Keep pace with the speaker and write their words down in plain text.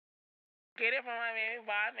Get it from my baby,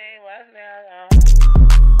 boy, man. What's now?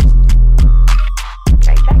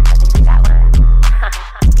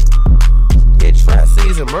 It's trap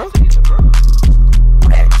season, bro.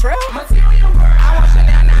 That trap? Material world. I want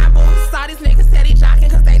Chanel 9 boots. Saw these niggas steady jocking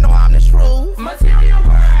cause they know I'm the truth. Material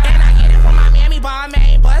world. And I get it from my Miami bar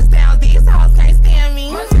main bust downs. These hoes can't stand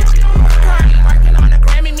me. Material world. Currently working on a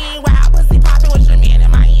Grammy. Meanwhile, pussy popping with your man in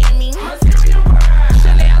Miami. Material world.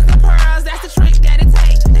 Chanel's the pearls. That's the trick that it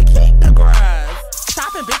takes to keep the grubs.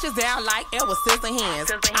 Chopping bitches down like it was sister hands.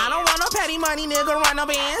 I don't want no petty money, nigga, run no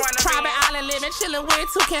bands. Private island living, chillin' with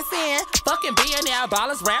two can stand. Fucking billionaire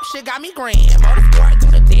ballers, rap shit got me grand. Motorsport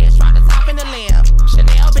through the ditch, try to top in the lamb.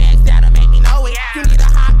 Chanel bags that'll make me know it. You need a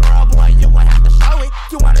hot girl, boy, you gon' have to show it.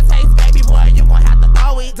 You wanna taste, baby, boy, you gon' have to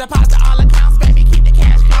throw it. Deposit all accounts, baby, keep the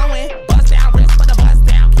cash flowing. Bust down wrist for the bust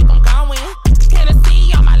down, keep them going.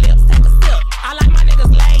 Tennessee on my lips, take a sip. I like my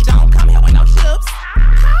niggas laid, don't come here with no chips.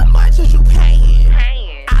 How much is you paying?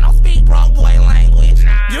 I don't speak broke boy language.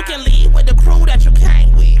 You can leave with the crew that you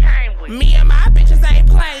came with. Me and my bitches ain't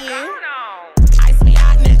playing. Ice me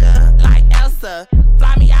out, nigga, like Elsa.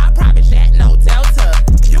 Fly me out, private jet, no Delta.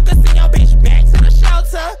 You can send your bitch back to the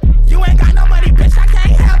shelter. You ain't got no money, bitch, I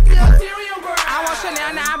can't help you. Material girl. I want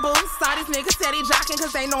Chanel 9 boots. Saw these niggas steady jocking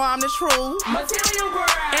cause they know I'm the truth. Material girl.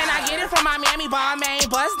 And I get it from my Miami bar main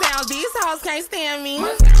bust down. These hoes can't stand me.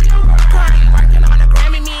 Material girl. Currently working on a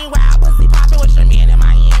Grammy. Meanwhile, pussy popping with your man in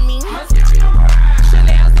Miami. Material girl.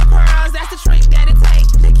 Chanel's the pearls. That's the trick that it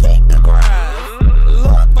takes to keep the grubs.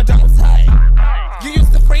 Look, but don't touch. You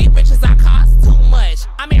used to free bitches, I cost too much.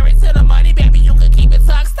 I'm married to the money, baby, you can keep it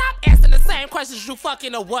tucked. Stop asking the same questions, you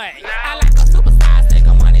fucking away. I like a supersized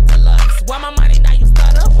nigga, money deluxe. Want my money, now you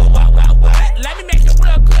stutter? What? Let me make it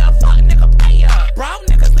real clear, fuck nigga, pay up. Broke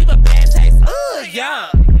niggas leave a bad taste,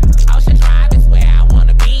 yeah. Ocean Drive is where I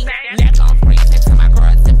wanna be. Neck on freeze, next to my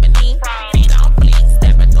girl Tiffany. Feet on fleek,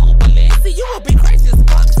 stepping through Balenci. You will be crazy as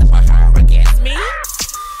fuck to put her against me.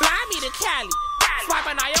 Fly me to Cali.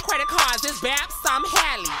 Swiping all your credit cards, it's Babs, I'm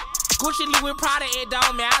Hallie. Gucci, Louis, Prada, it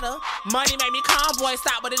don't matter. Money make me calm, boy,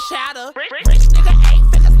 stop with the chatter. Rich nigga, 8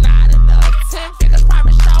 figures not enough. 10 figures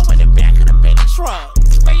private show in the back of the Bentley truck.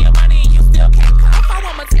 Spend your money and you still can't come. I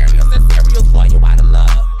want materials and cereals, boy, you out of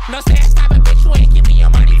love. No sad type of bitch, you ain't giving your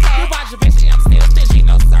money to. You bought your bitch, I'm still stingy,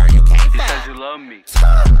 no sir, you can't fuck. Because you love me.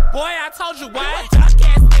 Boy, I told you what? Duck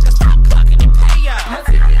ass nigga, stop clucking and pay up.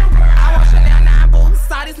 Material girl. I want Chanel 9 boots.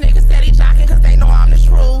 Saw these niggas steady jocking cause they know I'm the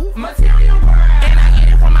truth. Material girl. And I get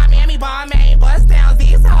it from my Miami bar main bust downs.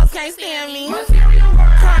 These hoes can't stand me. Material